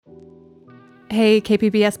Hey,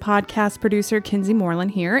 KPBS podcast producer Kinsey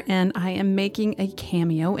Moreland here, and I am making a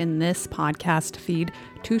cameo in this podcast feed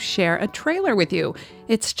to share a trailer with you.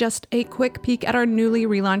 It's just a quick peek at our newly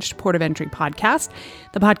relaunched Port of Entry podcast.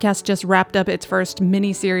 The podcast just wrapped up its first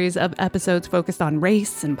mini-series of episodes focused on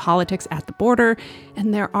race and politics at the border,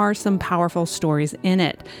 and there are some powerful stories in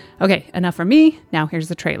it. Okay, enough from me. Now here's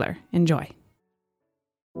the trailer. Enjoy.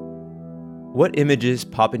 What images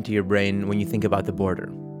pop into your brain when you think about the border?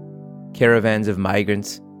 Caravans of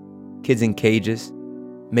migrants, kids in cages,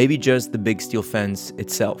 maybe just the big steel fence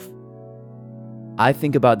itself. I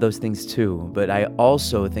think about those things too, but I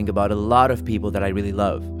also think about a lot of people that I really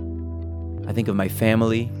love. I think of my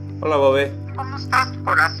family. Hola, Bobby. ¿Cómo estás,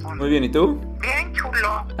 corazón? Muy bien, ¿y tú? Bien,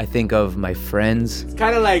 chulo. I think of my friends. It's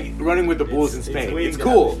kind of like running with the bulls in Spain. It's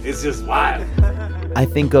cool. It's just wild. I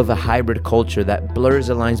think of a hybrid culture that blurs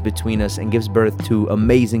the lines between us and gives birth to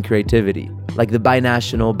amazing creativity, like the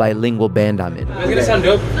binational, bilingual band I'm in. It's gonna sound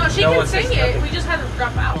dope. No, she can sing it. We just had to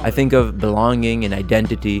drop out. I think of belonging and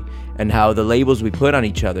identity and how the labels we put on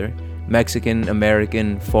each other, Mexican,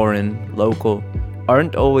 American, foreign, local,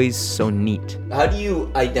 aren't always so neat. How do you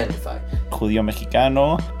identify? Judío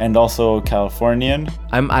Mexicano and also Californian.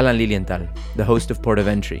 I'm Alan Lilienthal, the host of Port of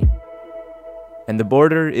Entry. And the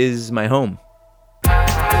border is my home.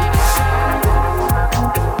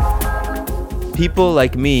 People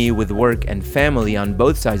like me with work and family on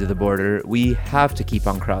both sides of the border, we have to keep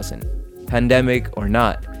on crossing. Pandemic or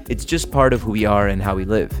not, it's just part of who we are and how we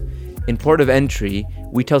live. In Port of Entry,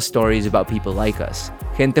 we tell stories about people like us,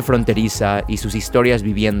 gente fronteriza y sus historias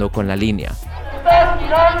viviendo con la línea.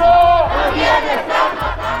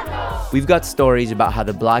 We've got stories about how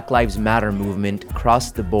the Black Lives Matter movement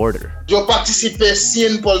crossed the border. Yo participé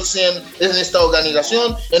 100% en esta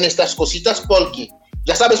organización, en estas cositas, porque,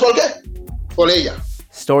 ¿ya sabes por qué? Por ella.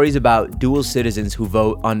 Stories about dual citizens who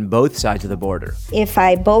vote on both sides of the border. If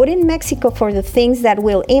I vote in Mexico for the things that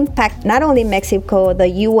will impact not only Mexico, the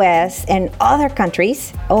US, and other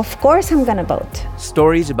countries, of course I'm gonna vote.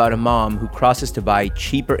 Stories about a mom who crosses to buy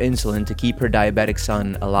cheaper insulin to keep her diabetic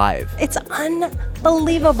son alive. It's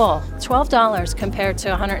unbelievable. $12 compared to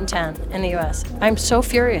 $110 in the US. I'm so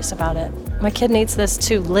furious about it. My kid needs this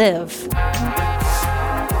to live.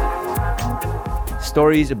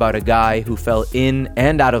 Stories about a guy who fell in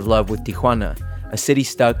and out of love with Tijuana, a city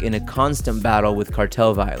stuck in a constant battle with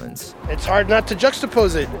cartel violence. It's hard not to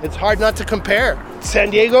juxtapose it. It's hard not to compare.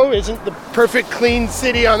 San Diego isn't the perfect, clean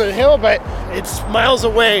city on the hill, but it's miles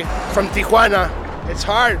away from Tijuana. It's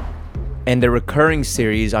hard. And a recurring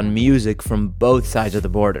series on music from both sides of the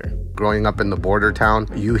border. Growing up in the border town,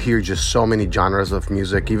 you hear just so many genres of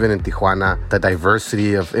music. Even in Tijuana, the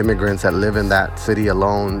diversity of immigrants that live in that city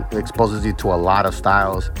alone exposes you to a lot of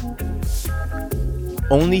styles.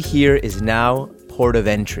 Only here is now Port of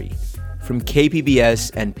Entry. From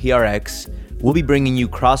KPBS and PRX, we'll be bringing you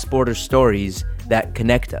cross-border stories that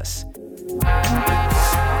connect us.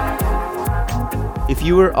 If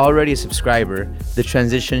you were already a subscriber, the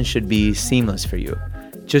transition should be seamless for you.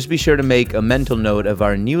 Just be sure to make a mental note of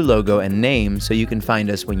our new logo and name so you can find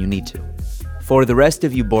us when you need to. For the rest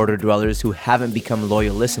of you border dwellers who haven't become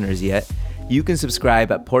loyal listeners yet, you can subscribe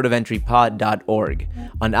at portofentrypod.org,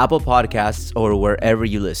 on Apple Podcasts or wherever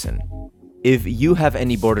you listen. If you have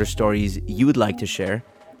any border stories you would like to share,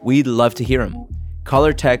 we'd love to hear them. Call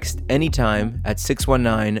or text anytime at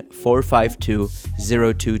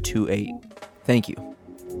 619-452-0228. Thank you.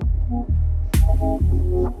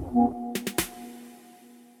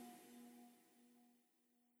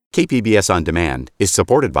 KPBS On Demand is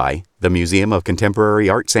supported by the Museum of Contemporary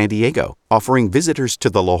Art San Diego, offering visitors to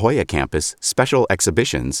the La Jolla campus special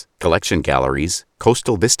exhibitions, collection galleries,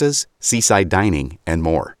 coastal vistas, seaside dining, and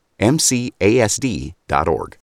more. MCASD.org.